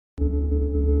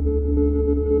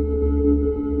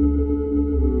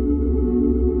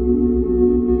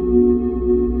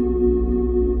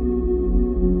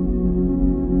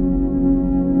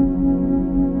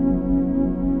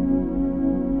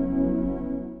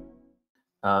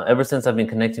Ever since I've been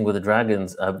connecting with the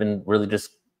dragons, I've been really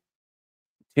just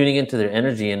tuning into their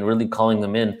energy and really calling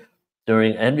them in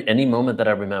during any moment that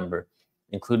I remember,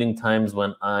 including times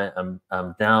when I'm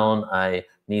down, I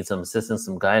need some assistance,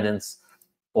 some guidance,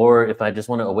 or if I just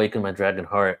want to awaken my dragon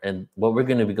heart. And what we're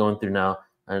going to be going through now,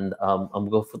 and I'm going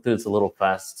to go through this a little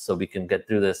fast so we can get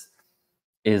through this,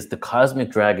 is the cosmic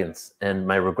dragons and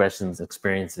my regressions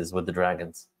experiences with the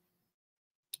dragons.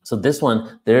 So this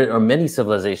one, there are many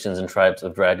civilizations and tribes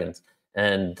of dragons.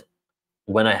 And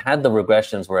when I had the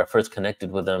regressions where I first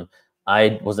connected with them,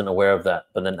 I wasn't aware of that.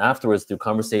 But then afterwards, through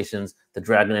conversations, the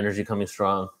dragon energy coming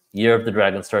strong, Year of the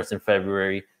Dragon starts in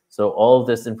February. So all of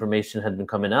this information had been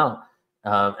coming out,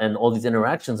 and all these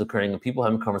interactions occurring, and people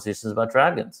having conversations about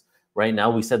dragons. Right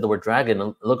now, we said the word dragon,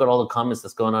 and look at all the comments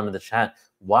that's going on in the chat.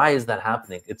 Why is that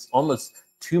happening? It's almost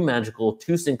too magical,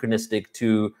 too synchronistic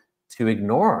to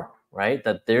ignore, right?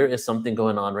 That there is something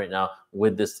going on right now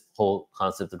with this whole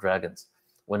concept of dragons.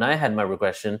 When I had my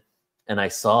regression and I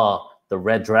saw the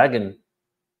red dragon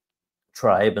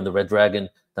tribe, and the red dragon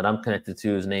that I'm connected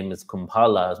to, his name is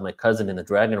Kumpala, is my cousin in the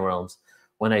dragon realms.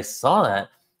 When I saw that,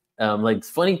 like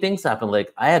funny things happen.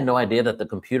 Like I had no idea that the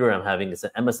computer I'm having is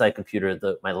an MSI computer,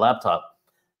 my laptop.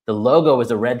 The logo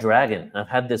is a red dragon. I've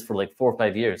had this for like 4 or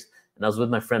 5 years. And I was with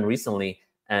my friend recently,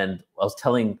 and I was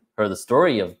telling her the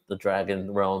story of the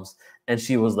dragon realms. And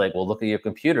she was like, well, look at your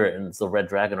computer, and it's a red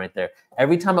dragon right there.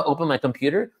 Every time I open my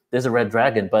computer, there's a red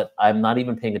dragon, but I'm not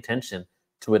even paying attention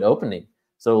to it opening.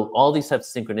 So all these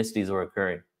types of synchronicities are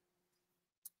occurring.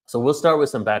 So we'll start with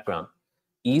some background.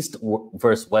 East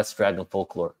versus West dragon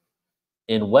folklore.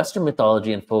 In Western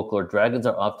mythology and folklore, dragons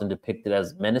are often depicted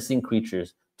as menacing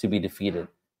creatures to be defeated.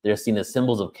 They are seen as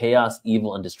symbols of chaos,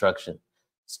 evil, and destruction.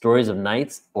 Stories of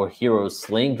knights or heroes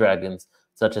slaying dragons,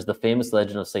 such as the famous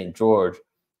legend of St. George,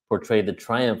 portray the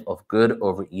triumph of good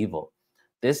over evil.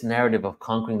 This narrative of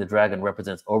conquering the dragon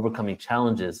represents overcoming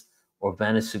challenges or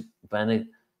vanquishing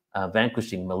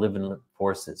malevolent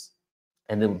forces.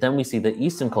 And then we see the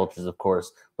Eastern cultures, of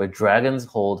course, where dragons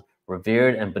hold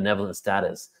revered and benevolent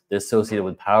status. They're associated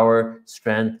with power,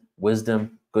 strength,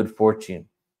 wisdom, good fortune.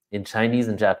 In Chinese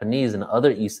and Japanese and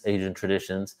other East Asian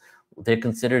traditions, they're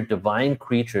considered divine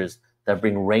creatures that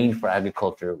bring rain for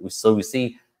agriculture. So we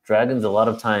see dragons a lot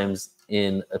of times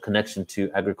in a connection to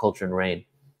agriculture and rain.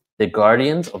 They're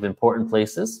guardians of important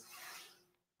places.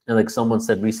 And like someone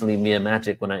said recently, Mia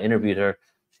Magic, when I interviewed her,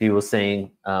 she was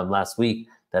saying last week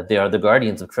that they are the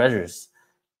guardians of treasures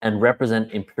and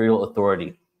represent imperial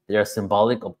authority. They are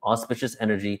symbolic of auspicious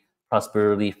energy,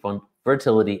 prosperity,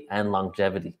 fertility, and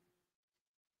longevity.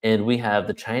 And we have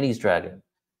the Chinese dragon.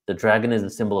 The dragon is a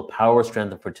symbol of power,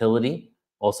 strength, and fertility,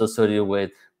 also associated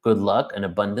with good luck and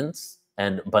abundance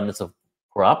of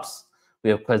crops. We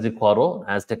have Quetzalcoatl,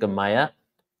 Aztec and Maya,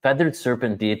 feathered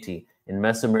serpent deity in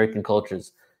Mesoamerican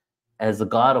cultures. As the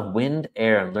god of wind,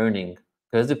 air, and learning,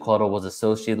 Quetzalcoatl was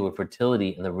associated with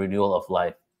fertility and the renewal of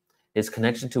life. His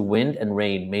connection to wind and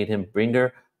rain made him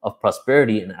bringer of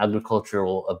prosperity and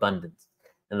agricultural abundance.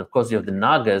 And of course, you have the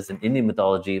Nagas in Indian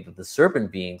mythology, the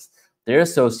serpent beings. They're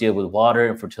associated with water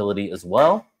and fertility as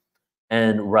well.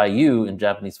 And Ryu in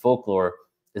Japanese folklore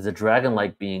is a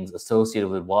dragon-like beings associated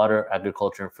with water,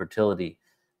 agriculture, and fertility.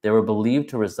 They were believed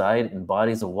to reside in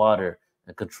bodies of water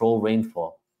and control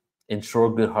rainfall,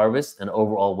 ensure good harvest, and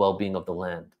overall well-being of the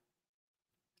land.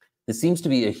 There seems to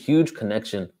be a huge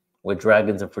connection with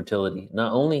dragons and fertility,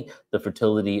 not only the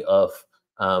fertility of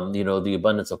the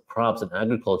abundance of crops and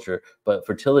agriculture, but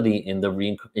fertility in the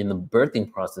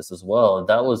birthing process as well. And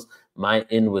that was my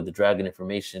in with the dragon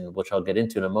information, which I'll get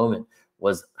into in a moment,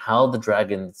 was how the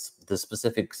dragons, the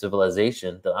specific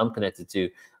civilization that I'm connected to,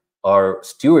 are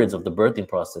stewards of the birthing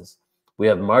process. We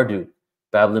have Marduk,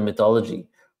 Babylon mythology,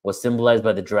 was symbolized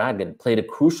by the dragon, played a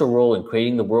crucial role in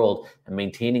creating the world and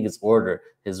maintaining its order.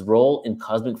 His role in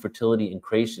cosmic fertility and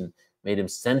creation made him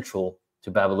central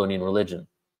to Babylonian religion.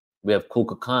 We have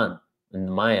Kukulkan in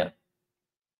the Maya,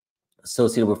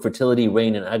 associated with fertility,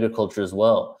 rain, and agriculture as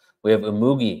well. We have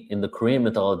Imugi in the Korean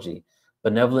mythology,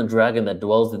 benevolent dragon that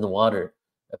dwells in the water.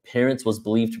 Appearance was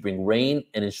believed to bring rain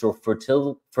and ensure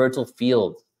fertile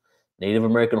fields. Native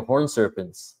American horned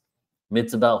serpents,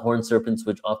 myths about horned serpents,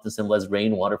 which often symbolize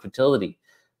rain, water, fertility.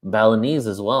 Balinese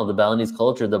as well. The Balinese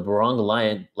culture, the barong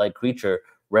lion-like creature,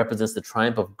 represents the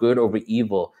triumph of good over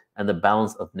evil and the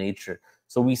balance of nature.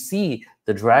 So we see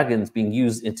the dragons being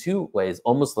used in two ways,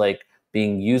 almost like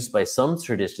being used by some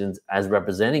traditions as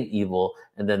representing evil,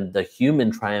 and then the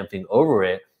human triumphing over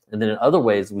it. And then in other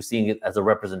ways, we're seeing it as a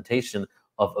representation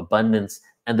of abundance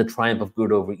and the triumph of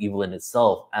good over evil in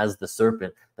itself, as the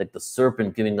serpent, like the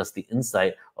serpent giving us the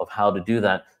insight of how to do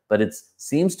that. But it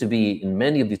seems to be, in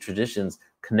many of these traditions,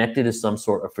 connected to some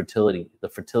sort of fertility, the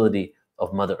fertility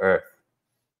of Mother Earth.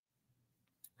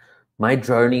 My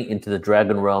journey into the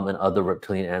dragon realm and other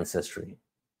reptilian ancestry.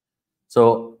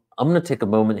 So I'm going to take a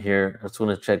moment here. I just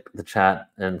want to check the chat,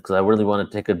 and because I really want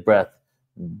to take a breath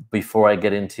before I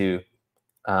get into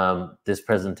this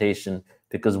presentation,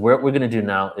 because what we're going to do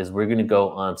now is we're going to go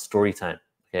on story time.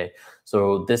 Okay,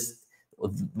 so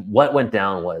what went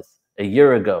down was a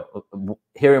year ago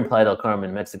here in Playa del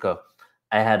Carmen, Mexico.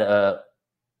 I had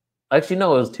actually,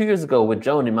 no, it was 2 years ago with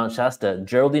Joan in Mount Shasta.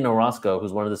 Geraldine Orozco,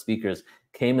 who's one of the speakers,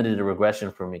 came and did a regression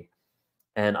for me.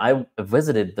 And I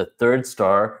visited the third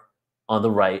star on the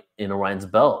right in Orion's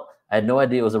belt. I had no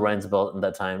idea it was Orion's belt at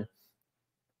that time.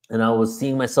 And I was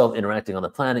seeing myself interacting on the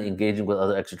planet, engaging with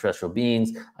other extraterrestrial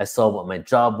beings. I saw what my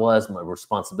job was, my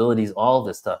responsibilities, all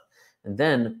this stuff. And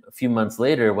then a few months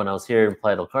later, when I was here in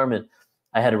Playa del Carmen,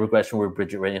 I had a regression with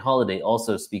Bridget Rainey Holiday,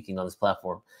 also speaking on this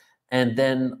platform. And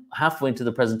then halfway into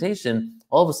the presentation,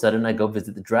 all of a sudden, I go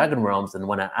visit the Dragon Realms. And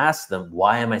when I ask them,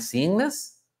 why am I seeing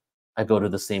this? I go to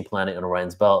the same planet in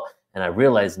Orion's belt. And I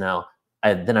realize now,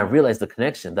 I realized the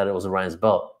connection that it was Orion's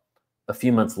belt. A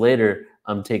few months later,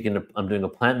 I'm doing a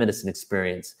plant medicine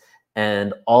experience.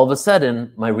 And all of a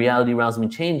sudden, my reality around me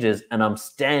changes and I'm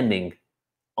standing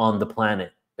on the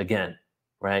planet again,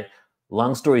 right?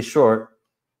 Long story short,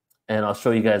 and I'll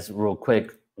show you guys real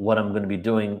quick what I'm going to be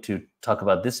doing to talk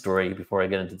about this story before I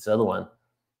get into this other one,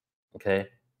 okay?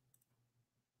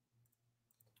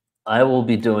 I will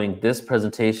be doing this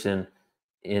presentation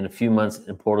in a few months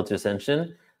in Portal to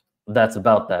Ascension. That's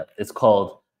about that. It's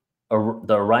called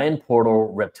the Orion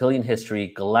Portal, Reptilian History,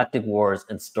 Galactic Wars,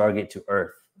 and Stargate to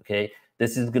Earth, okay?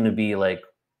 This is going to be like,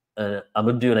 I'm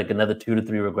going to do like another 2 to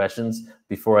 3 regressions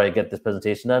before I get this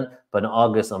presentation done. But in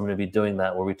August, I'm going to be doing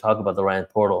that where we talk about the Orion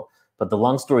Portal. But the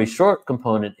long story short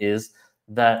component is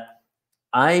that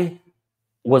I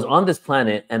was on this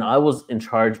planet and I was in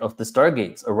charge of the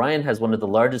stargates. Orion has one of the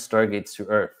largest stargates to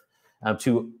Earth,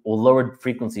 to lowered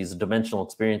frequencies, dimensional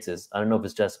experiences. I don't know if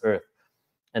it's just Earth.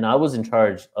 And I was in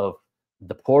charge of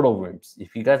the portal rooms.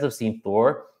 If you guys have seen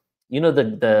Thor, you know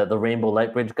the Rainbow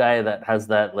Light Bridge guy that has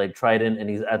that like trident, and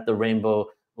he's at the Rainbow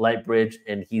Light Bridge,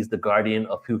 and he's the guardian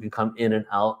of who can come in and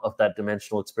out of that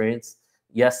dimensional experience.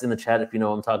 Yes, in the chat if you know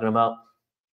what I'm talking about.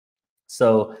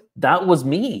 So that was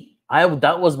me.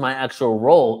 That was my actual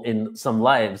role in some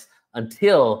lives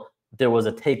until there was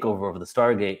a takeover of the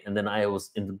Stargate, and then I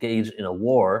was engaged in a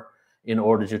war in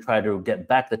order to try to get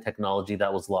back the technology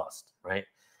that was lost, right?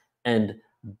 And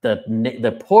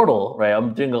the portal, right?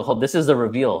 I'm doing a whole. This is a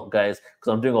reveal, guys,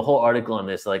 because I'm doing a whole article on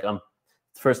this. Like,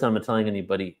 first time I'm telling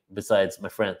anybody besides my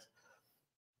friends.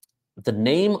 The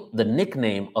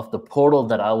nickname of the portal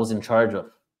that I was in charge of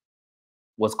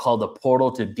was called the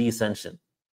Portal to Descension.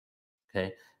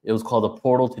 Okay, it was called the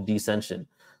Portal to Descension.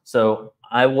 So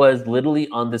I was literally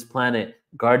on this planet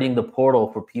guarding the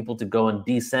portal for people to go and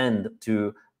descend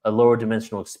to a lower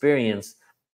dimensional experience,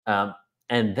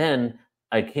 and then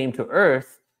I came to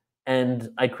Earth and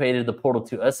I created the Portal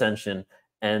to Ascension.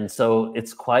 And so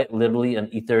it's quite literally an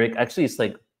etheric. Actually, it's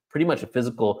like pretty much a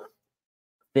physical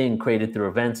thing created through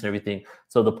events and everything.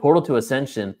 So the Portal to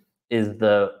Ascension is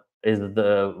the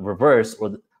reverse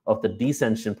of the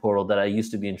Descension portal that I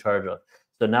used to be in charge of.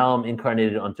 So now I'm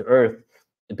incarnated onto Earth,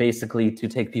 basically to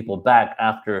take people back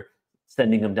after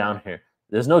sending them down here.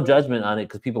 There's no judgment on it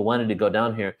because people wanted to go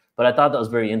down here, but I thought that was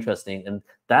very interesting. And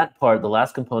that part, the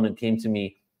last component, came to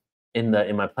me in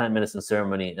my plant medicine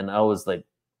ceremony, and I was like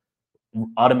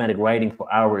automatic writing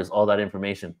for hours all that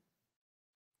information.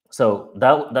 So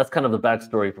that's kind of the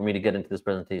backstory for me to get into this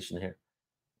presentation here.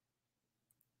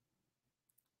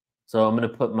 So I'm going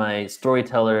to put my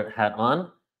storyteller hat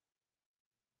on.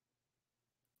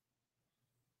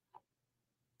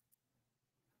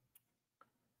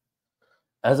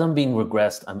 As I'm being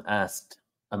regressed, I'm asked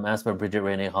by Bridget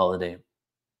Rainey Holiday,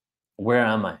 where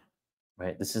am I?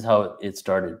 Right? This is how it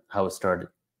started,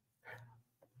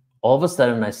 All of a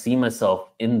sudden, I see myself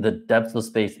in the depths of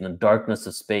space, in the darkness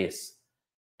of space,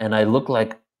 and I look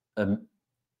like a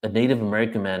Native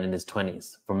American man in his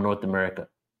 20s from North America.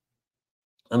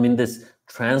 I'm in this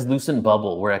translucent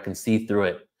bubble where I can see through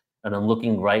it, and I'm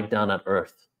looking right down at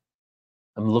Earth.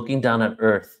 I'm looking down at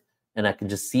Earth, and I can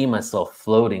just see myself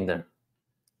floating there.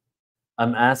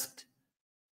 I'm asked,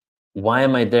 why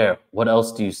am I there? What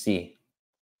else do you see?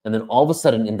 And then all of a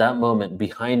sudden, in that moment,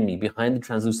 behind me, behind the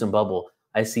translucent bubble,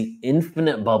 I see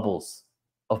infinite bubbles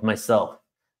of myself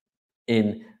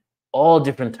in all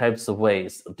different types of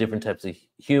ways, of different types of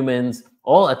humans,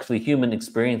 all actually human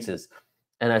experiences.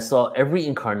 And I saw every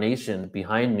incarnation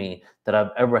behind me that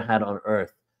I've ever had on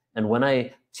Earth. And when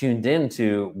I tuned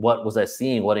into what was I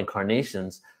seeing, what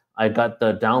incarnations, I got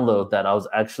the download that I was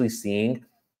actually seeing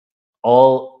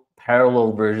all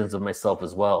parallel versions of myself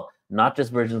as well, not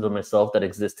just versions of myself that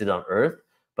existed on Earth,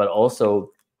 but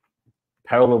also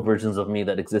parallel versions of me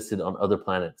that existed on other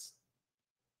planets.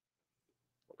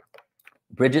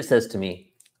 Bridget says to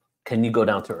me, "Can you go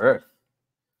down to Earth?"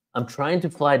 I'm trying to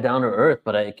fly down to Earth,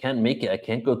 but I can't make it. I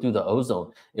can't go through the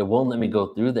ozone. It won't let me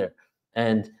go through there.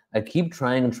 And I keep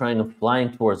trying and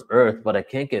flying towards Earth, but I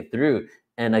can't get through.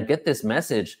 And I get this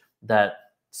message that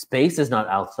space is not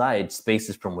outside, space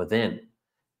is from within.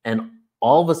 And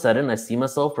all of a sudden, I see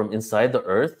myself from inside the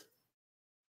Earth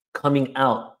coming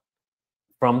out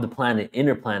from the planet,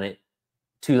 inner planet,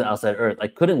 to the outside Earth. I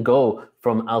couldn't go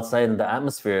from outside in the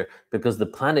atmosphere because the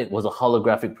planet was a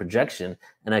holographic projection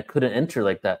and I couldn't enter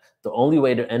like that. The only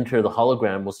way to enter the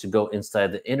hologram was to go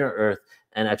inside the inner Earth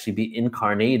and actually be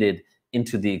incarnated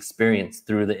into the experience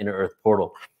through the inner Earth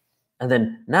portal. And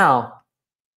then now,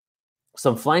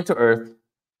 so I'm flying to Earth.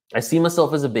 I see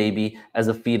myself as a baby, as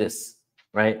a fetus,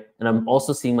 right? And I'm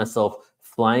also seeing myself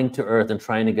flying to Earth and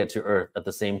trying to get to Earth at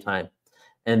the same time.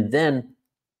 And then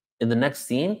in the next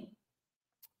scene,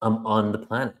 I'm on the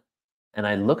planet and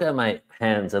I look at my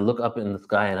hands, I look up in the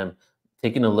sky and I'm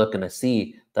taking a look and I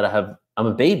see that I'm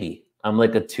a baby. I'm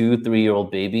like a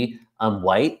 2-3-year-old baby. I'm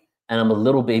white and I'm a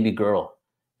little baby girl.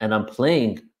 And I'm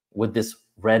playing with this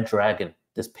red dragon,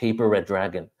 this paper red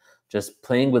dragon, just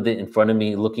playing with it in front of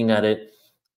me, looking at it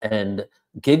and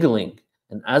giggling.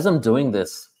 And as I'm doing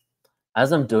this,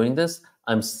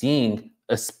 I'm seeing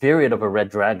a spirit of a red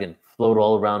dragon float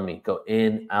all around me, go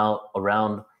in, out,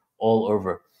 around, all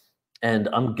over. And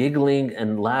I'm giggling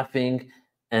and laughing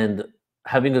and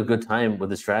having a good time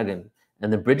with this dragon.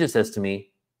 And then Bridget says to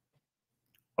me,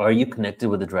 "Are you connected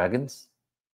with the dragons?"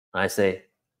 And I say,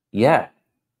 "Yeah,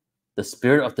 the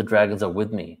spirit of the dragons are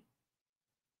with me."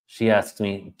 She asks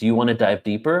me, "Do you want to dive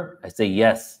deeper?" I say,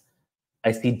 "Yes.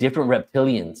 I see different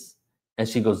reptilians." And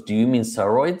she goes, "Do you mean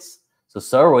sauroids?" So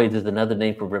sauroids is another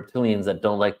name for reptilians that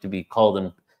don't like to be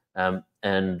called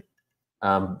and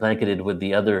blanketed with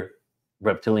the other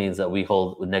reptilians that we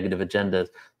hold with negative agendas.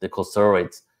 They're called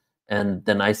sauroids. And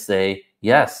then I say,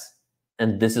 "Yes."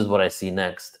 And this is what I see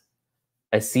next.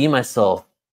 I see myself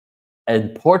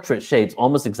in portrait shapes,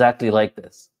 almost exactly like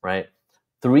this, right?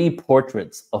 3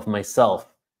 portraits of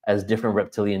myself as different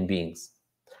reptilian beings.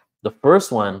 The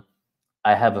first one,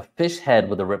 I have a fish head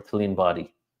with a reptilian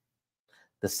body.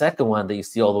 The second one that you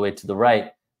see all the way to the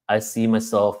right, I see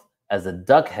myself as a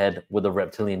duck head with a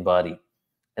reptilian body.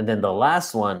 And then the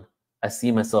last one, I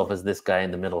see myself as this guy in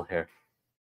the middle here.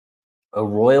 A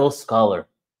royal scholar,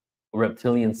 a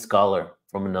reptilian scholar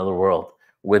from another world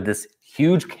with this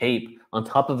huge cape on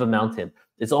top of a mountain.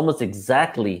 It's almost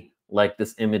exactly like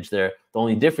this image there. The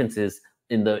only difference is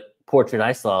in the portrait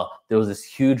I saw, there was this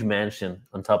huge mansion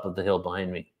on top of the hill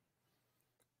behind me.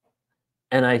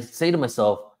 And I say to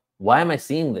myself, why am I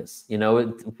seeing this? You know,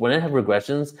 when I have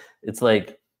regressions, it's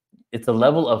like, it's a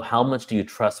level of how much do you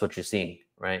trust what you're seeing,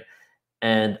 right?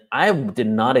 And I did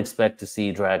not expect to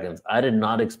see dragons. I did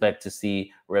not expect to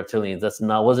see reptilians.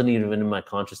 Wasn't even in my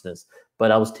consciousness,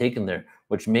 but I was taken there,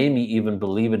 which made me even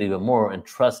believe it even more and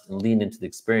trust and lean into the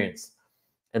experience.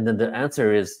 And then the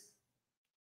answer is,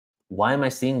 why am I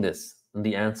seeing this? And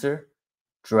the answer,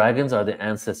 dragons are the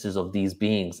ancestors of these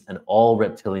beings and all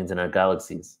reptilians in our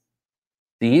galaxies.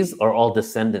 These are all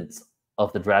descendants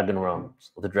of the dragon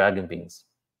realms, of the dragon beings.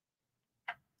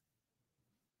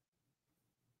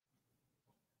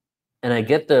 And I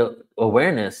get the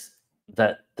awareness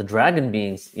that the dragon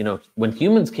beings, you know, when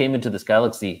humans came into this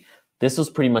galaxy, this was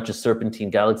pretty much a serpentine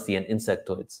galaxy and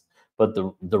insectoids. But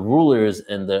the rulers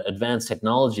and the advanced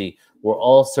technology were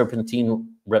all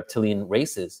serpentine reptilian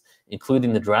races,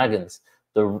 including the dragons.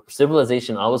 The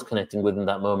civilization I was connecting with in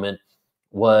that moment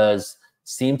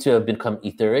seemed to have become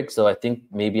etheric. So I think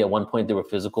maybe at one point they were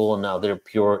physical and now they're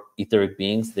pure etheric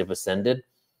beings. They've ascended.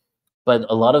 But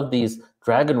a lot of these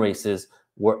dragon races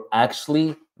were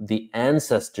actually the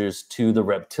ancestors to the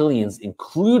reptilians,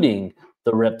 including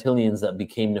the reptilians that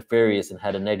became nefarious and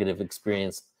had a negative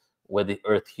experience with the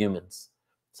Earth humans.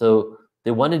 So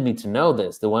they wanted me to know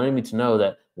this. They wanted me to know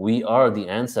that we are the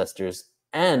ancestors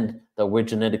and that we're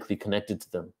genetically connected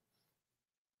to them.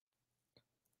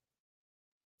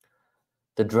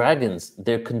 The dragons,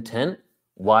 they're content,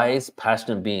 wise,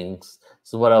 passionate beings.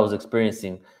 This is what I was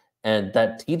experiencing. And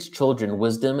that teach children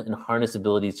wisdom and harness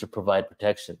abilities to provide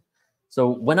protection. So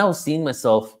when I was seeing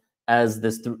myself as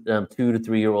this 2 to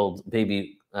 3 year old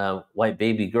baby, white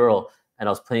baby girl, and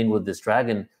I was playing with this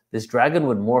dragon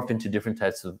would morph into different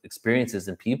types of experiences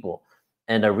and people.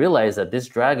 And I realized that this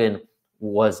dragon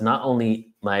was not only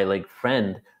my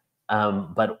friend,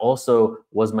 but also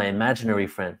was my imaginary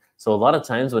friend. So a lot of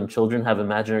times when children have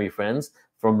imaginary friends,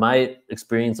 from my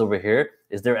experience over here,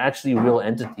 is they're actually real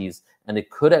entities, and it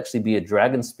could actually be a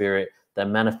dragon spirit that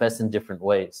manifests in different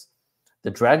ways.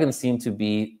 The dragons seem to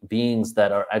be beings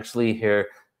that are actually here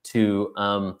to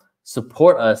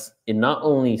support us in not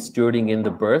only stewarding in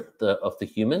the birth of the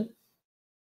human,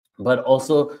 but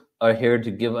also are here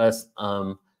to give us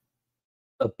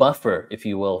a buffer, if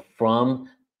you will, from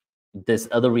this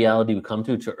other reality we come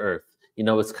to Earth. You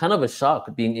know, it's kind of a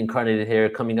shock being incarnated here,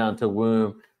 coming out into a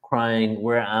womb, crying,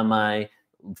 where am I?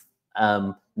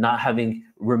 Not having,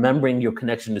 remembering your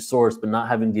connection to source, but not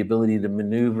having the ability to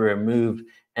maneuver and move,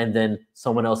 and then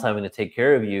someone else having to take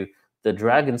care of you. The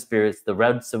dragon spirits, the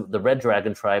red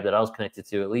dragon tribe that I was connected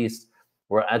to, at least,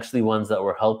 were actually ones that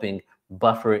were helping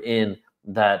buffer in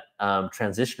that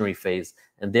transitionary phase.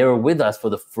 And they were with us for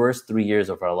the first 3 years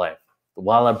of our life.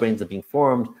 While our brains are being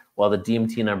formed, while the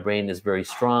DMT in our brain is very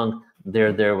strong,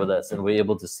 they're there with us, and we're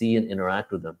able to see and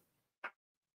interact with them.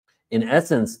 In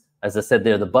essence, as I said,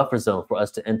 they're the buffer zone for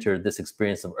us to enter this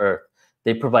experience of Earth.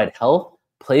 They provide health,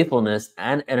 playfulness,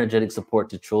 and energetic support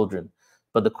to children.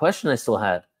 But the question I still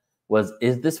had was,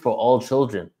 is this for all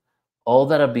children? All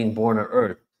that are being born on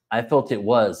Earth? I felt it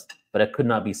was, but I could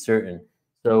not be certain.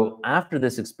 So after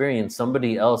this experience,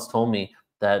 somebody else told me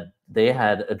that they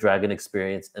had a dragon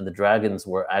experience, and the dragons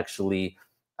were actually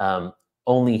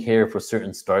only here for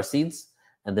certain star seeds,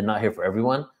 and they're not here for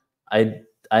everyone. I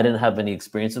didn't have any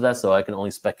experience with that, so I can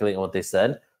only speculate on what they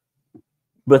said.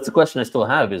 But it's a question I still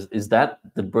have, is that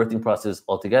the birthing process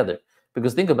altogether?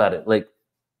 Because think about it, like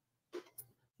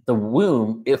the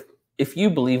womb, if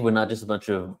you believe we're not just a bunch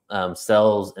of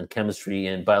cells and chemistry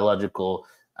and biological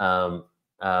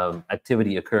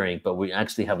activity occurring, but we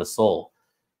actually have a soul,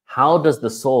 how does the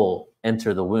soul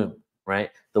enter the womb, right?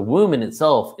 The womb in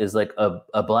itself is like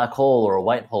a black hole or a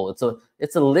white hole.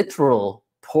 It's a literal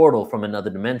portal from another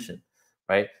dimension,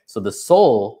 right? So the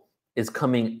soul is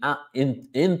coming out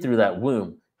in through that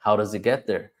womb. How does it get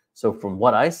there? So from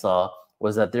what I saw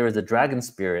was that there is a dragon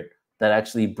spirit that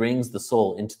actually brings the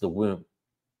soul into the womb.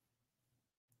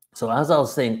 So as I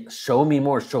was saying, show me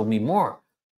more,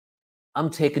 I'm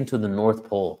taken to the North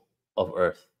Pole of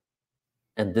Earth.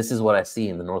 And this is what I see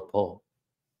in the North Pole.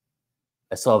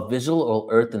 I saw a visual of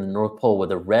Earth in the North Pole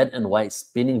with a red and white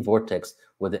spinning vortex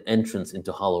with an entrance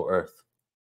into hollow Earth.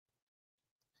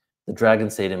 The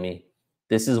dragons say to me,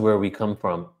 this is where we come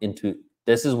from into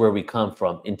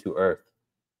Earth.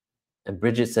 And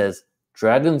Bridget says,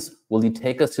 dragons, will you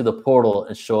take us to the portal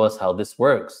and show us how this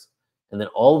works? And then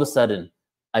all of a sudden,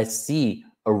 I see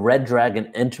a red dragon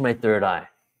enter my third eye.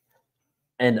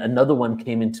 And another one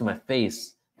came into my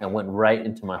face and went right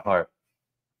into my heart.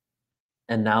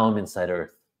 And now I'm inside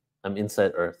Earth. I'm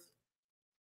inside Earth.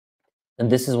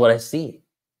 And this is what I see.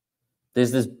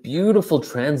 There's this beautiful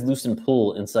translucent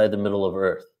pool inside the middle of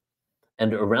Earth.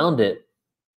 And around it,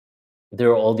 there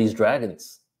are all these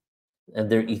dragons. And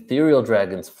they're ethereal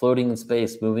dragons floating in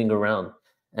space, moving around.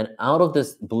 And out of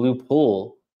this blue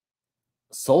pool,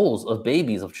 souls of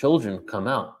babies, of children come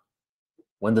out.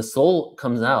 When the soul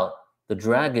comes out, the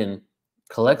dragon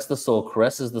collects the soul,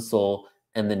 caresses the soul,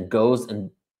 and then goes and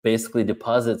basically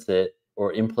deposits it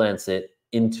or implants it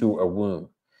into a womb.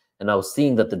 And I was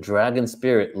seeing that the dragon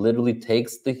spirit literally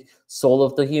takes the soul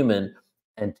of the human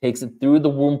and takes it through the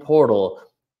womb portal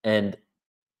and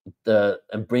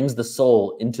brings the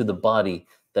soul into the body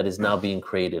that is now being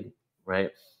created,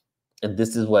 right? And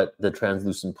this is what the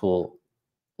translucent pool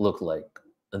looked like.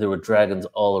 And there were dragons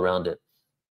all around it.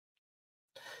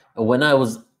 And when I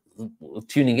was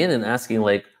tuning in and asking,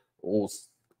 like,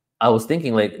 I was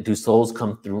thinking, like, do souls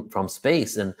come through from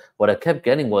space? And what I kept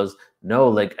getting was, no,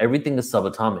 like, everything is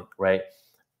subatomic, right?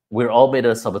 We're all made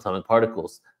of subatomic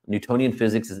particles. Newtonian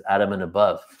physics is atom and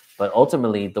above. But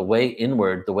ultimately, the way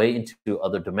inward, the way into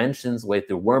other dimensions, the way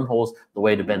through wormholes, the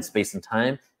way to bend space and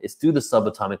time is through the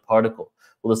subatomic particle.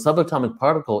 Well, the subatomic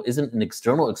particle isn't an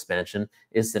external expansion,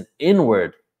 it's an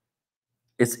inward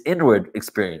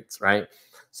experience, right?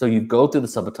 So you go through the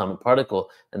subatomic particle,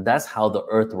 and that's how the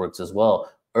Earth works as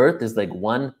well. Earth is like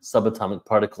one subatomic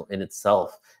particle in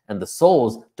itself, and the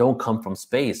souls don't come from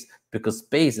space because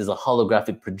space is a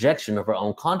holographic projection of our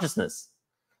own consciousness,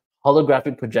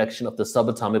 holographic projection of the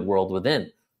subatomic world within.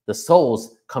 The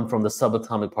souls come from the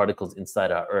subatomic particles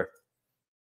inside our Earth.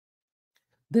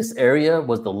 This area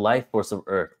was the life force of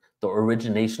Earth, the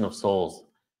origination of souls.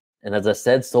 And as I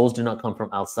said, souls do not come from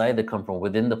outside, they come from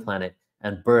within the planet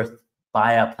and birthed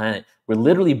by our planet. We're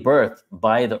literally birthed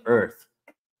by the Earth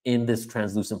in this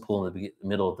translucent pool in the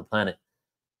middle of the planet.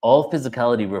 All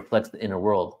physicality reflects the inner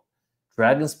world.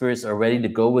 Dragon spirits are ready to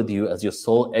go with you as your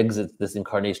soul exits this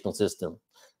incarnational system.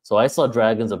 So I saw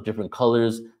dragons of different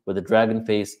colors with a dragon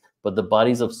face, but the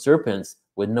bodies of serpents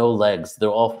with no legs. They're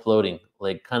all floating,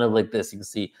 like kind of like this. You can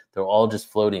see they're all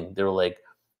just floating. They were like,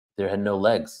 they had no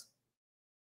legs.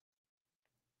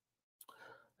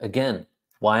 Again,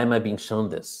 why am I being shown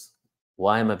this?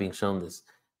 Why am I being shown this?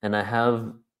 And I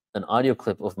have an audio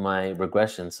clip of my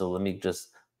regression. So let me just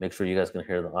make sure you guys can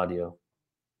hear the audio.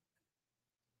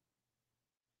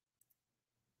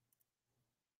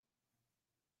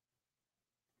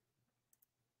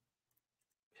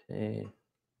 Okay.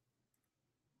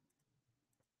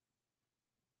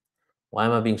 Why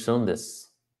am I being shown this?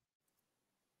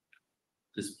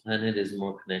 This planet is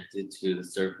more connected to the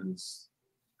serpents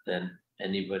than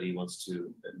anybody wants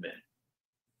to admit.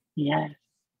 Yeah.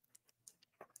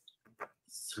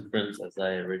 Serpents, as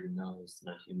I already know, is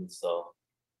not human soul,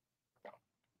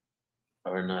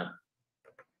 are not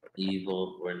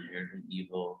evil or inherently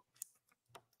evil.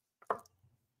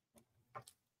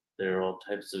 There are all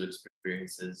types of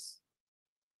experiences.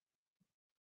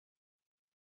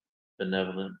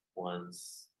 Benevolent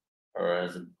ones are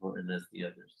as important as the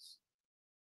others.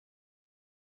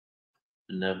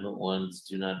 Benevolent ones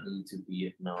do not need to be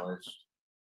acknowledged.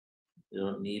 They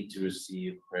don't need to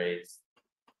receive praise.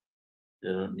 They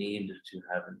don't need to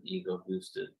have an ego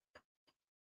boosted.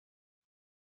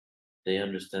 They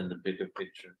understand the bigger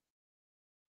picture.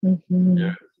 Mm-hmm.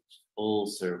 Their full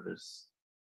service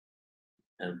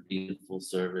and being full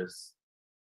service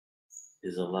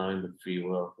is allowing the free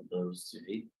will for those to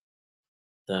hate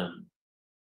them,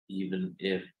 even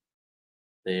if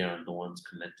they aren't the ones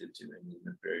connected to any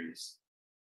nefarious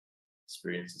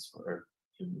experiences for Earth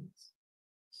humans.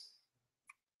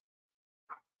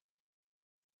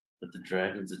 But the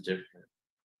dragons are different.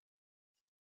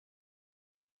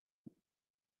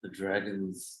 The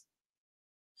dragons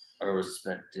are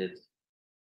respected.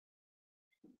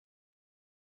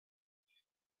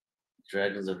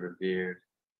 Dragons are revered.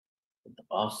 But the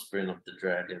offspring of the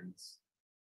dragons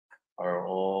are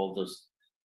all those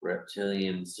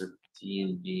reptilian,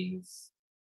 serpentine beings,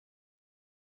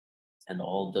 and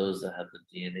all those that have the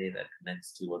DNA that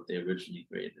connects to what they originally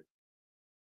created,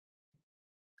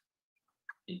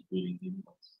 including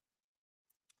humans.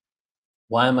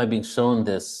 Why am I being shown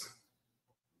this?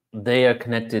 They are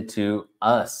connected to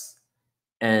us.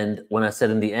 And when I said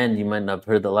in the end, you might not have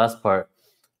heard the last part,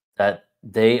 that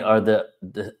they are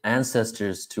the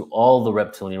ancestors to all the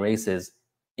reptilian races,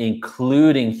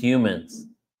 including humans.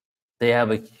 They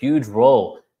have a huge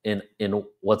role in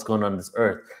what's going on this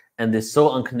earth. And they're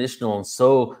so unconditional and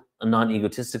so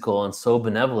non-egotistical and so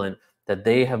benevolent that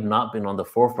they have not been on the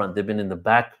forefront. They've been in the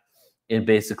back in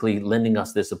basically lending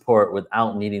us their support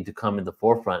without needing to come in the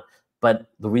forefront. But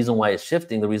the reason why it's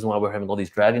shifting, the reason why we're having all these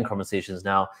dragon conversations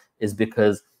now is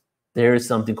because there is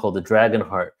something called the dragon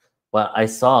heart. What I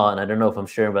saw, and I don't know if I'm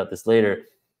sharing about this later,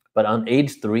 but on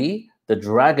age 3, the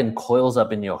dragon coils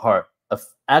up in your heart. An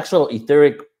actual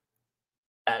etheric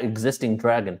existing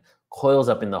dragon coils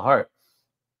up in the heart.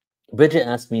 Bridget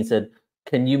asked me, said,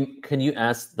 can you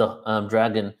ask the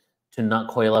dragon to not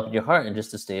coil up in your heart and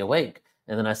just to stay awake?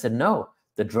 And then I said, no,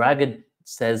 the dragon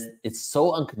says it's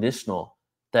so unconditional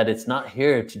that it's not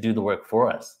here to do the work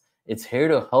for us. It's here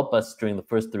to help us during the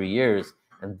first 3 years,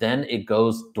 and then it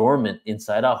goes dormant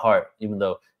inside our heart, even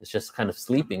though it's just kind of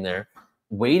sleeping there,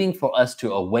 waiting for us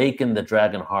to awaken the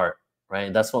dragon heart,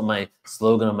 right? That's what my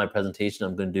slogan of my presentation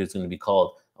I'm going to do is going to be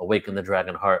called, Awaken the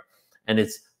Dragon Heart. And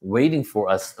it's waiting for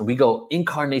us, and we go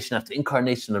incarnation after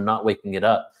incarnation of not waking it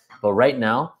up. But right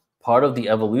now, part of the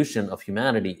evolution of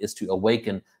humanity is to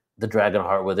awaken the dragon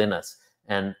heart within us.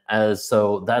 And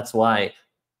so that's why,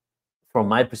 from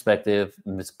my perspective,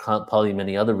 and there's probably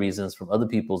many other reasons from other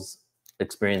people's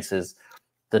experiences,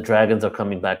 the dragons are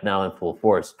coming back now in full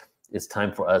force. It's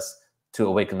time for us to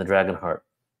awaken the dragon heart.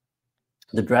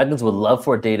 The dragons would love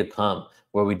for a day to come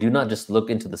where we do not just look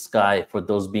into the sky for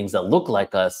those beings that look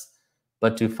like us,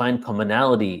 but to find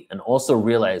commonality and also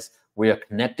realize we are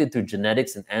connected through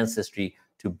genetics and ancestry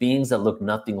to beings that look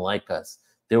nothing like us.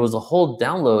 There was a whole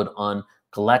download on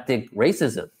galactic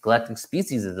racism, galactic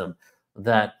speciesism,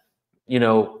 that, you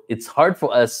know, it's hard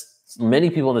for us, many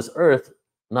people on this earth,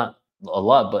 not a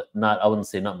lot, but not, I wouldn't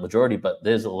say not majority, but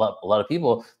there's a lot of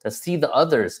people that see the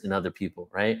others in other people,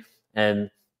 right?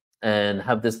 And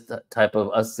have this type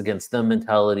of us against them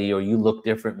mentality, or you look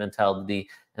different mentality.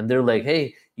 And they're like,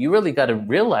 hey, you really got to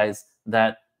realize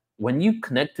that when you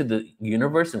connect to the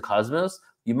universe and cosmos,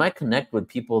 you might connect with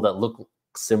people that look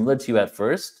similar to you at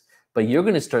first, but you're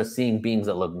going to start seeing beings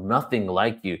that look nothing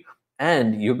like you.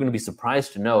 And you're going to be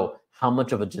surprised to know how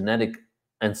much of a genetic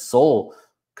and soul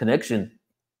connection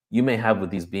you may have with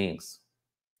these beings.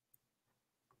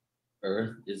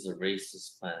 Earth is a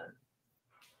racist planet,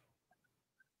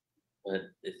 but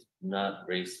it's not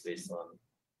race based on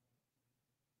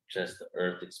just the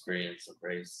Earth experience of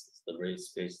race. It's the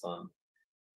race based on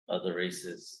other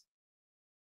races.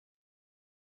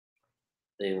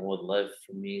 They would love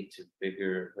for me to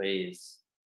figure ways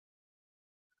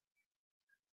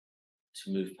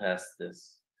to move past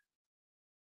this.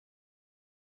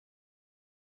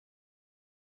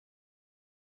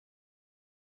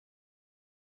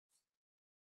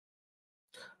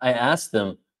 I asked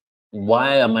them,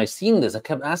 why am I seeing this? I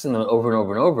kept asking them over and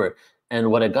over and over.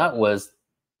 And what I got was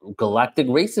galactic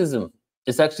racism.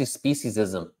 It's actually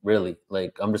speciesism, really.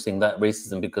 Like, I'm just saying that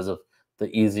racism because of the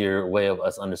easier way of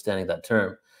us understanding that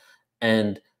term.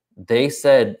 And they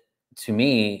said to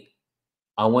me,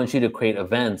 I want you to create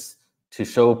events to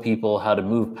show people how to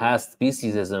move past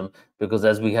speciesism, because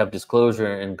as we have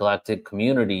disclosure in galactic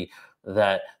community,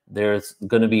 that there's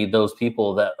going to be those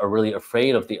people that are really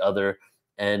afraid of the other,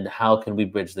 and how can we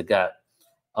bridge the gap?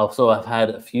 Also, I've had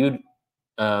a few,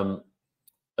 I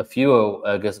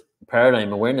guess,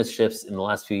 paradigm awareness shifts in the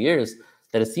last few years,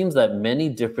 that it seems that many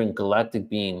different galactic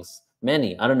beings,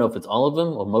 many, I don't know if it's all of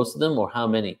them or most of them or how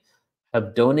many,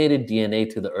 have donated DNA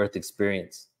to the Earth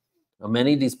experience. Now,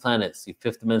 many of these planets, the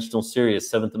fifth dimensional Sirius,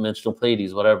 seventh dimensional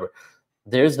Pleiades, whatever,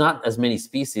 there's not as many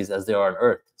species as there are on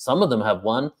Earth. Some of them have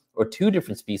one or two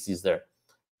different species there.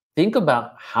 Think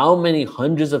about how many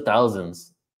hundreds of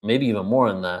thousands, maybe even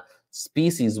more than that,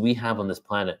 species we have on this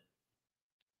planet.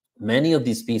 Many of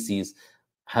these species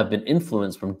have been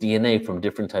influenced from DNA from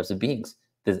different types of beings.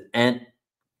 There's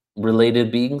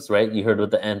ant-related beings, right? You heard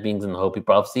about the ant beings in the Hopi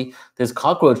prophecy. There's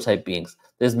cockroach-type beings.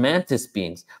 There's mantis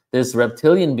beings. There's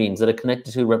reptilian beings that are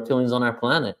connected to reptilians on our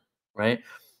planet, right?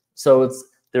 So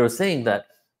they were saying that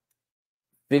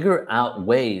figure out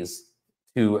ways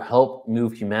to help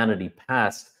move humanity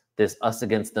past this us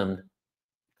against them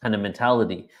kind of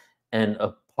mentality. And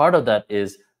a part of that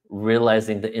is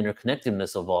realizing the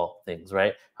interconnectedness of all things,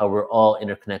 right? How we're all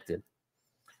interconnected.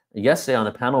 Yesterday on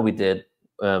a panel we did,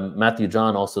 Matthew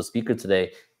John, also speaker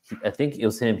today, I think it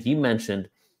was him, he mentioned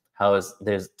how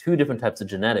there's two different types of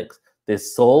genetics.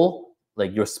 There's soul,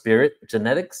 like your spirit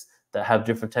genetics, that have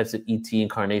different types of ET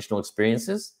incarnational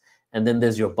experiences. And then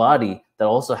there's your body that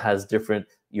also has different,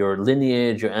 your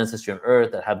lineage, your ancestry on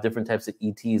Earth, that have different types of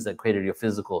ETs that created your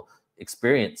physical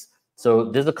experience.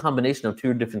 So there's a combination of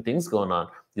two different things going on.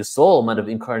 Your soul might have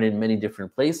incarnated in many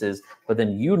different places, but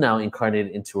then you now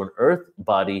incarnated into an Earth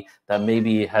body that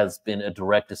maybe has been a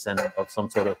direct descendant of some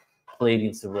sort of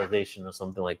Palladian civilization or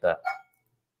something like that.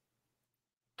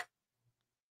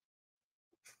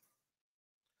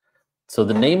 So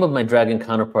the name of my dragon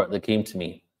counterpart that came to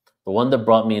me, the one that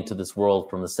brought me into this world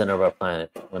from the center of our planet,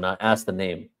 when I asked the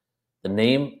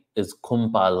name is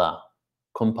Kumpala.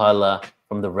 Kumpala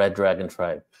from the Red Dragon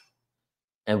tribe.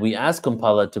 And we asked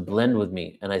Kumpala to blend with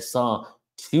me, and I saw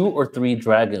 2 or 3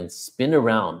 dragons spin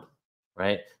around,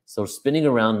 right? So spinning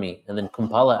around me, and then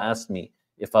Kumpala asked me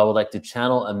if I would like to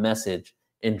channel a message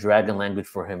in dragon language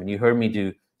for him. And you heard me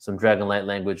do some dragon light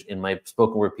language in my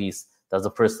spoken word piece. That was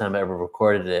the first time I ever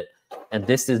recorded it. And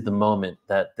this is the moment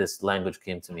that this language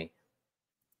came to me.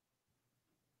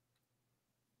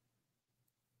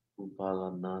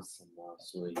 Kumpala nasama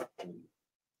sui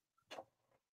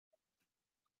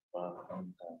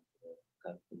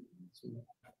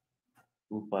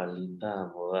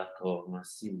Upalinda Morako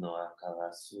Masino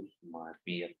Akarasu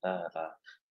Mabiatara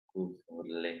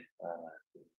Kufole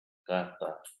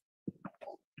Gata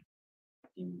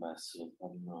Imbasu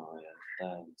Panoya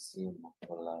Tam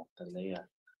Simokola Talea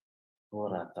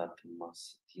Ora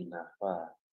Tatimasitina Pa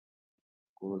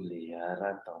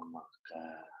Kuliara Tamaka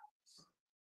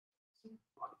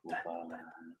Upala.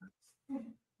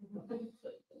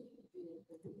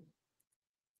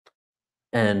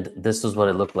 And this is what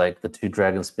it looked like, the 2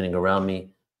 dragons spinning around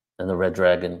me and the red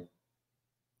dragon.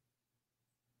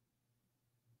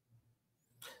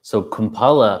 So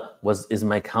Kumpala is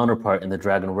my counterpart in the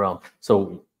dragon realm.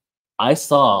 So I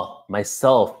saw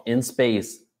myself in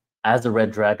space as a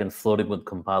red dragon floating with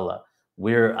Kumpala.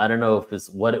 I don't know if it's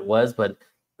what it was, but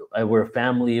we're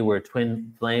family, we're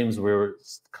twin flames, we're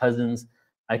cousins.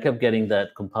 I kept getting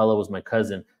that Kumpala was my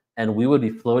cousin, and we would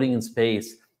be floating in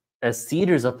space as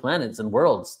seeders of planets and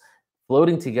worlds,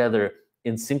 floating together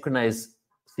in synchronized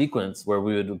sequence where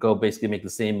we would go basically make the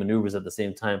same maneuvers at the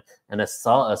same time. And I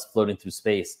saw us floating through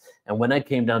space. And when I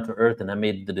came down to Earth and I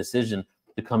made the decision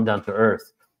to come down to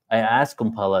Earth, I asked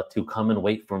Kumpala to come and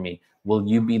wait for me. Will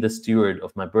you be the steward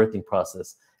of my birthing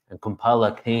process? And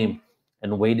Kumpala came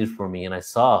and waited for me. And I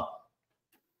saw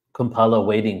Kumpala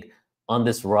waiting on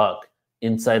this rock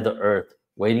inside the earth,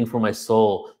 waiting for my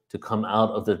soul to come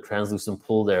out of the translucent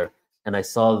pool there. And I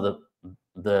saw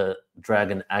the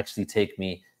dragon actually take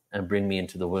me and bring me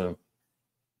into the womb.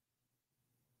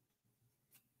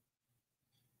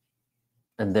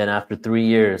 And then after 3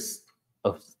 years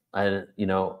of,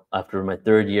 after my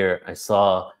third year, I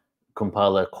saw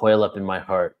Kumpala coil up in my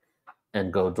heart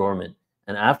and go dormant.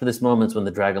 And after this moment, when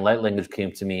the dragon light language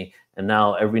came to me, and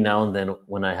now every now and then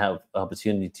when I have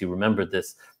opportunity to remember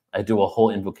this, I do a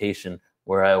whole invocation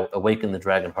where I awaken the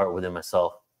dragon heart within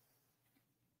myself.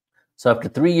 So after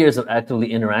 3 years of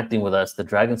actively interacting with us, the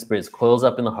dragon spirit coils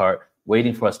up in the heart,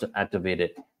 waiting for us to activate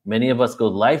it. Many of us go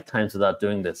lifetimes without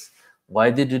doing this. Why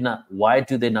do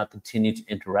they not continue to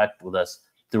interact with us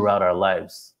throughout our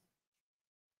lives?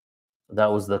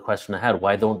 That was the question I had.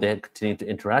 Why don't they continue to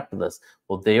interact with us?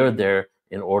 Well, they are there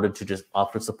in order to just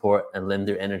offer support and lend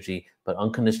their energy, but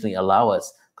unconditionally allow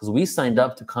us, because we signed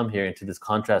up to come here into this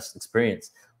contrast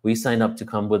experience. We signed up to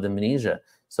come with amnesia.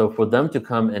 So for them to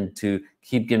come and to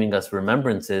keep giving us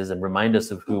remembrances and remind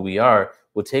us of who we are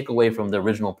will take away from the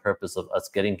original purpose of us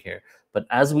getting here. But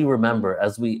as we remember,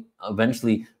 as we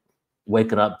eventually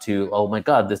wake up to, oh my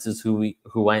God, this is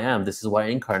who I am. This is why I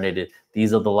incarnated.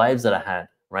 These are the lives that I had,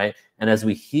 right? And as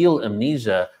we heal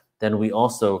amnesia, then we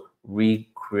also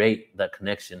recreate that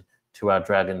connection to our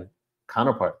dragon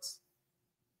counterparts.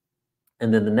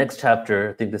 And then the next chapter,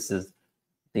 I think this is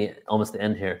almost the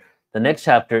end here. The next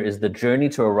chapter is the journey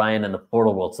to Orion and the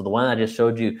portal world. So the one I just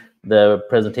showed you the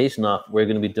presentation of, we're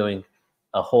going to be doing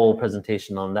a whole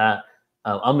presentation on that.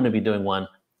 I'm going to be doing one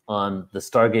on the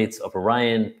stargates of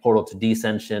Orion, portal to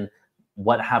descension,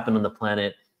 what happened on the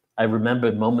planet. I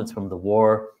remembered moments from the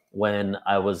war when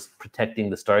I was protecting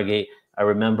the stargate. I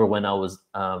remember when I was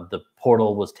the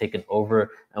portal was taken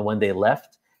over, and when they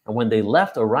left. And when they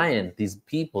left Orion, these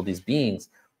people, these beings,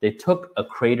 they took a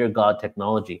creator god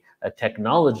technology, a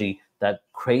technology that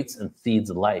creates and feeds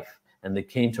life. And they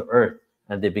came to Earth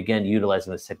and they began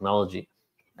utilizing this technology.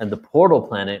 And the portal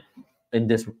planet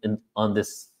on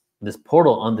this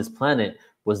portal on this planet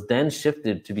was then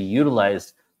shifted to be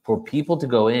utilized for people to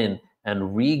go in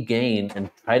and regain and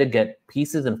try to get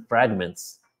pieces and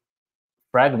fragments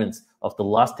of the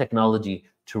lost technology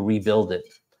to rebuild it.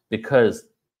 Because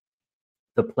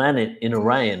the planet in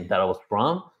Orion that I was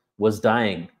from was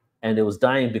dying. And it was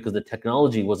dying because the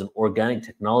technology was an organic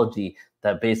technology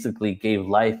that basically gave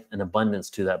life and abundance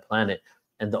to that planet.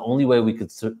 And the only way we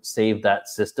could save that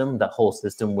system, that whole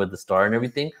system with the star and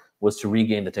everything, was to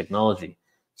regain the technology.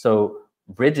 So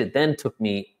Bridget then took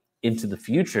me into the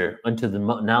future, into the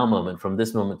now moment, from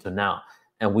this moment to now.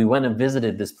 And we went and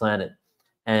visited this planet.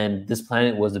 And this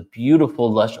planet was a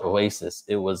beautiful, lush oasis.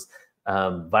 It was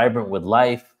vibrant with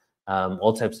life,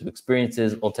 all types of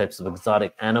experiences, all types of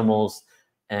exotic animals.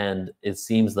 And it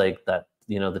seems like that,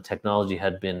 the technology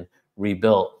had been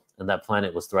rebuilt and that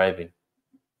planet was thriving.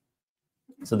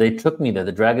 So they took me there.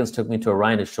 The dragons took me to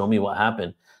Orion to show me what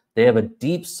happened. They have a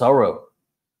deep sorrow.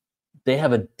 They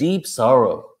have a deep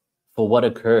sorrow for what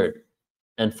occurred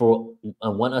and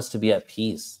want us to be at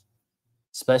peace.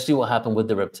 Especially what happened with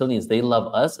the reptilians. They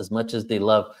love us as much as they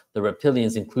love the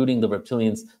reptilians, including the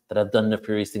reptilians that have done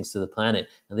nefarious things to the planet.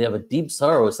 And they have a deep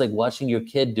sorrow. It's like watching your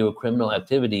kid do a criminal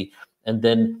activity and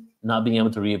then not being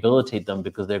able to rehabilitate them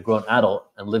because they're a grown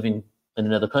adult and living in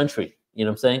another country. You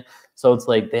know what I'm saying? So it's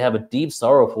like they have a deep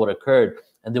sorrow for what occurred,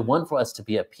 and they want for us to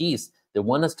be at peace. They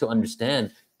want us to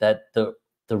understand that the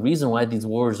reason why these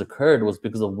wars occurred was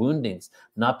because of woundings,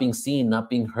 not being seen, not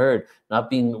being heard, not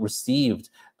being received,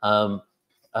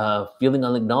 feeling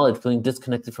unacknowledged, feeling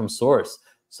disconnected from source.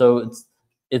 So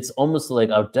it's almost like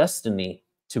our destiny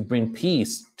to bring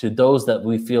peace to those that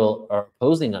we feel are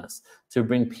opposing us, to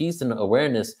bring peace and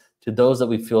awareness to those that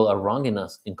we feel are wronging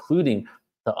us, including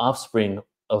the offspring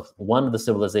of one of the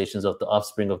civilizations of the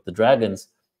offspring of the dragons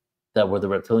that were the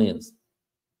reptilians.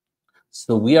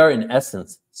 So we are in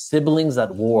essence siblings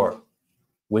at war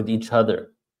with each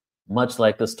other, much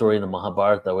like the story in the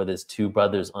Mahabharata where there's two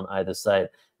brothers on either side.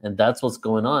 And that's what's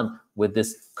going on with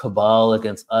this cabal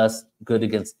against us, good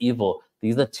against evil.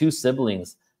 These are two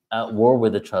siblings at war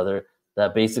with each other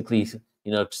that basically,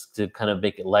 just to kind of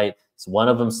make it light, so one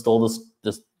of them stole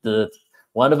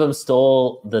one of them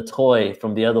stole the toy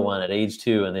from the other one at age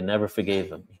 2, and they never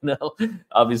forgave him.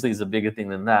 Obviously it's a bigger thing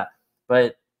than that,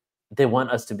 but they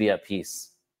want us to be at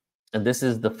peace. And this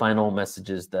is the final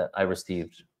messages that I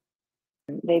received.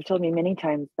 They've told me many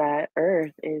times that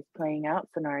Earth is playing out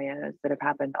scenarios that have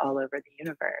happened all over the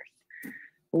universe.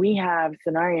 We have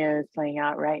scenarios playing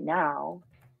out right now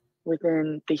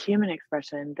within the human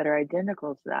expression that are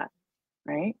identical to that,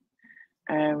 right?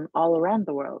 All around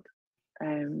the world.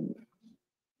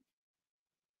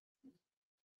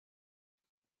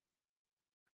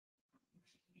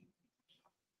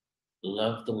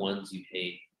 Love the ones you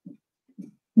hate.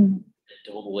 Mhm.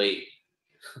 Don't wait.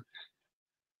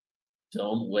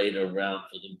 Don't wait around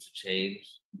for them to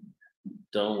change.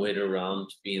 Don't wait around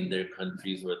to be in their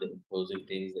countries where they're imposing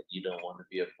things that you don't want to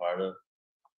be a part of.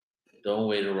 Don't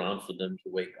wait around for them to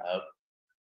wake up.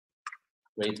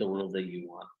 Create the world that you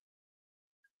want.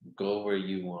 Go where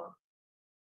you want.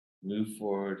 Move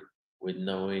forward with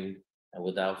knowing and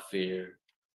without fear,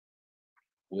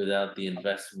 without the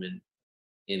investment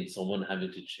in someone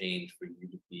having to change for you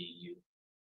to be you.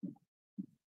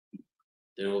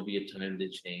 There will be a time they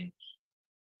change.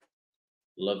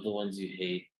 Love the ones you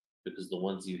hate because the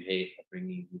ones you hate are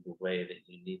bringing you the way that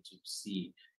you need to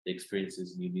see, the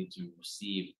experiences you need to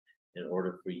receive in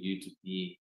order for you to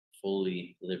be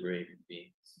fully liberated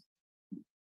beings.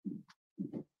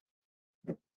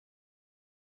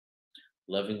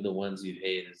 Loving the ones you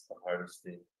hate is the hardest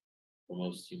thing for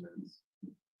most humans.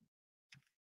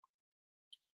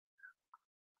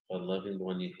 But loving the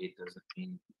one you hate doesn't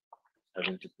mean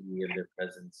having to be in their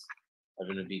presence,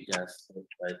 having to be gaslit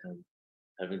by them,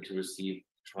 having to receive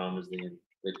traumas they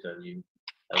inflict on you,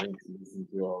 having to listen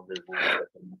to all their words that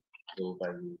can go by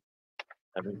you,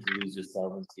 having to lose your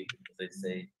sovereignty because they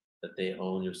say that they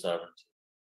own your sovereignty.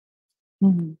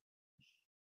 Mhm.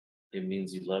 It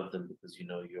means you love them because you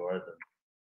know you are them.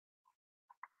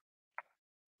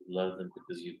 You love them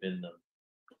because you've been them.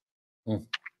 Mm.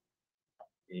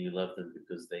 And you love them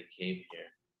because they came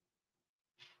here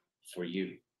for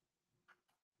you.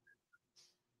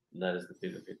 And that is the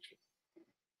bigger picture.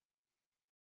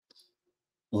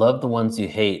 Love the ones you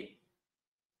hate.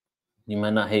 You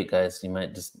might not hate, guys. You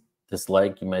might just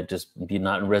dislike. You might just be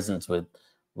not in resonance with.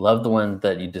 Love the ones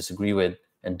that you disagree with,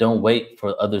 and don't wait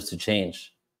for others to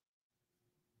change.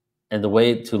 And the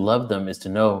way to love them is to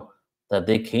know that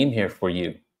they came here for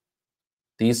you.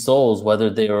 These souls, whether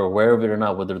they are aware of it or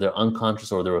not, whether they're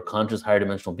unconscious or they were conscious higher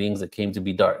dimensional beings that came to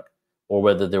be dark, or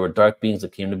whether they were dark beings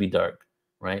that came to be dark,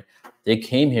 right? They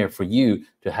came here for you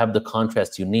to have the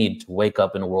contrast you need to wake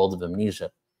up in a world of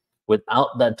amnesia.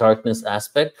 Without that darkness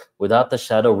aspect, without the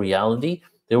shadow reality,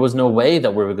 there was no way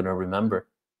that we were going to remember,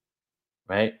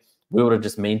 right? We would have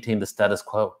just maintained the status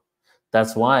quo.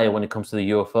 That's why when it comes to the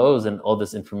UFOs and all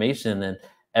this information, and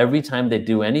every time they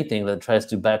do anything that tries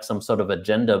to back some sort of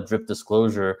agenda of drip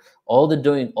disclosure, all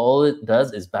it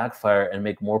does is backfire and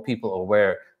make more people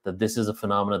aware that this is a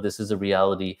phenomenon, this is a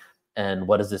reality, and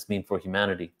what does this mean for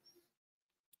humanity?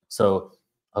 So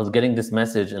I was getting this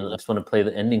message, and I just want to play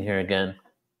the ending here again,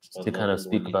 just to kind of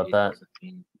speak about that.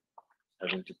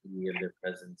 Having to be in their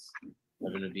presence,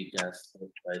 having to be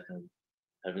gaslit by them,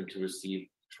 having to receive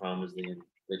traumas they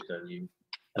inflict on you.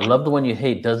 Love the one you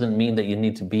hate doesn't mean that you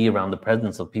need to be around the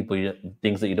presence of people,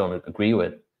 things that you don't agree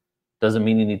with. Doesn't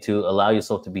mean you need to allow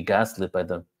yourself to be gaslit by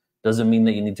them. Doesn't mean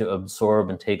that you need to absorb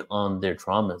and take on their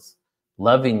traumas.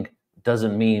 Loving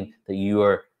doesn't mean that you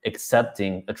are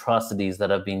accepting atrocities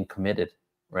that have been committed,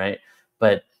 right?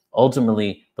 But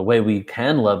ultimately, the way we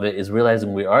can love it is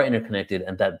realizing we are interconnected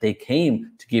and that they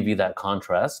came to give you that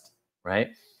contrast,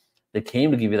 right? They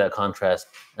came to give you that contrast.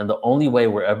 And the only way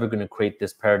we're ever going to create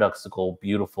this paradoxical,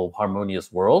 beautiful,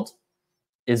 harmonious world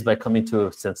is by coming to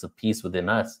a sense of peace within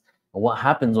us. And what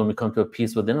happens when we come to a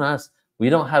peace within us? We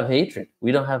don't have hatred.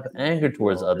 We don't have anger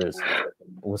towards others.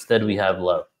 Instead, we have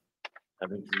love.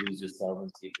 Having to lose your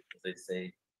sovereignty because they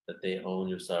say that they own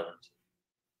your sovereignty.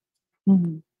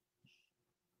 Mhm.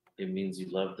 It means you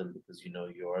love them because you know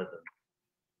you are them.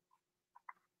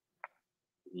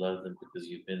 You love them because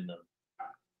you've been them.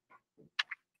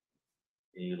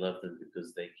 And you love them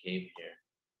because they came here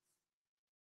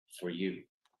for you.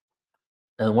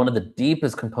 And one of the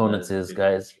deepest components is,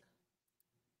 guys,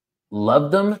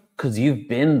 love them because you've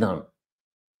been them,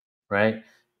 right?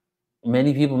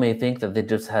 Many people may think that they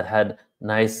just had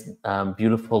nice,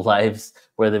 beautiful lives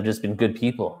where they've just been good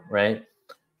people, right?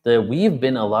 We've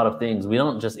been a lot of things. We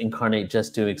don't just incarnate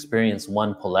just to experience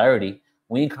one polarity.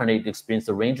 We incarnate to experience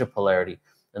the range of polarity.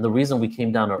 And the reason we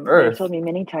came down to Earth, They told me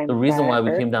many times the reason why we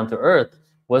Earth, came down to Earth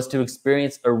was to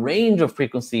experience a range of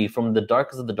frequency from the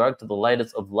darkest of the dark to the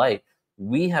lightest of light.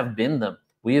 We have been them.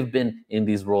 We have been in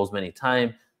these roles many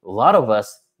times. A lot of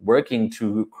us working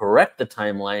to correct the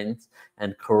timelines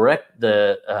and correct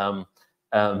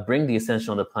bring the ascension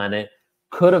on the planet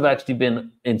could have actually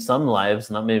been in some lives,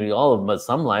 not maybe all of them, but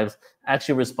some lives,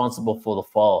 actually responsible for the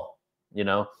fall. You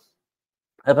know,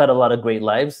 I've had a lot of great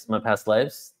lives, my past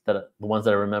lives, the ones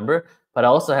that I remember, but I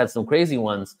also had some crazy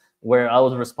ones where I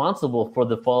was responsible for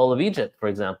the fall of Egypt, for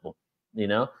example. You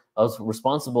know, I was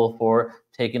responsible for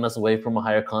taking us away from a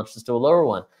higher consciousness to a lower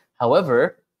one.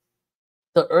 However,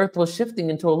 the Earth was shifting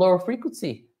into a lower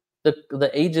frequency.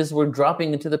 the ages were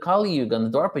dropping into the Kali Yuga and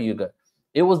the Dwapara Yuga.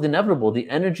 It was inevitable. The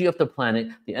energy of the planet,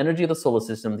 the energy of the solar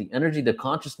system, the energy, the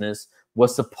consciousness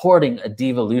was supporting a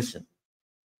devolution,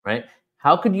 right?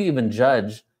 How could you even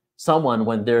judge someone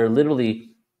when they're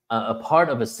literally a part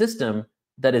of a system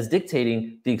that is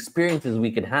dictating the experiences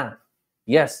we can have?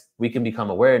 Yes, we can become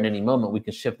aware in any moment. We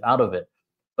can shift out of it.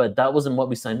 But that wasn't what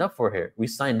we signed up for here. We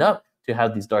signed up to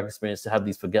have these dark experiences, to have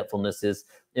these forgetfulnesses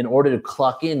in order to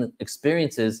clock in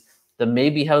experiences that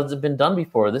maybe hasn't been done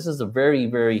before. This is a very,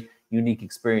 very unique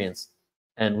experience.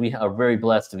 And we are very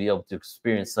blessed to be able to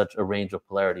experience such a range of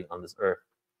polarity on this earth.